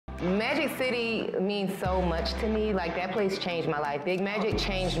Magic City means so much to me. Like, that place changed my life. Big Magic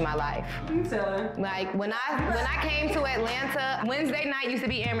changed my life. You telling? Like, when I came to Atlanta, Wednesday night used to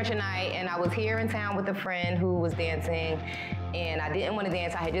be amateur night, and I was here in town with a friend who was dancing, and I didn't want to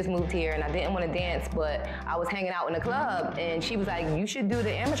dance. I had just moved here, and I didn't want to dance, but I was hanging out in the club, and she was like, you should do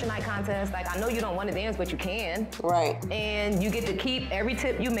the amateur night contest. Like, I know you don't want to dance, but you can. Right. And you get to keep every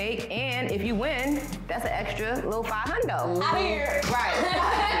tip you make, and if you win, that's an extra little $500. Out here. Right.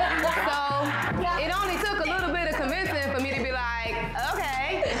 So it only took a little bit of convincing for me to be like,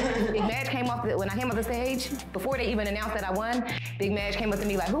 okay. Big Madge came off when I came off the stage, before they even announced that I won, Big Madge came up to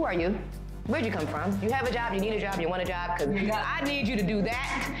me like, who are you? Where'd you come from? You have a job, you need a job, you want a job? Because I need you to do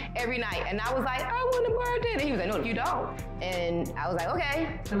that every night. And I was like, I want a bartender. And he was like, no, you don't. And I was like,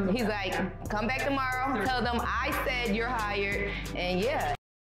 okay. He's like, come back tomorrow, tell them I said you're hired, and yeah.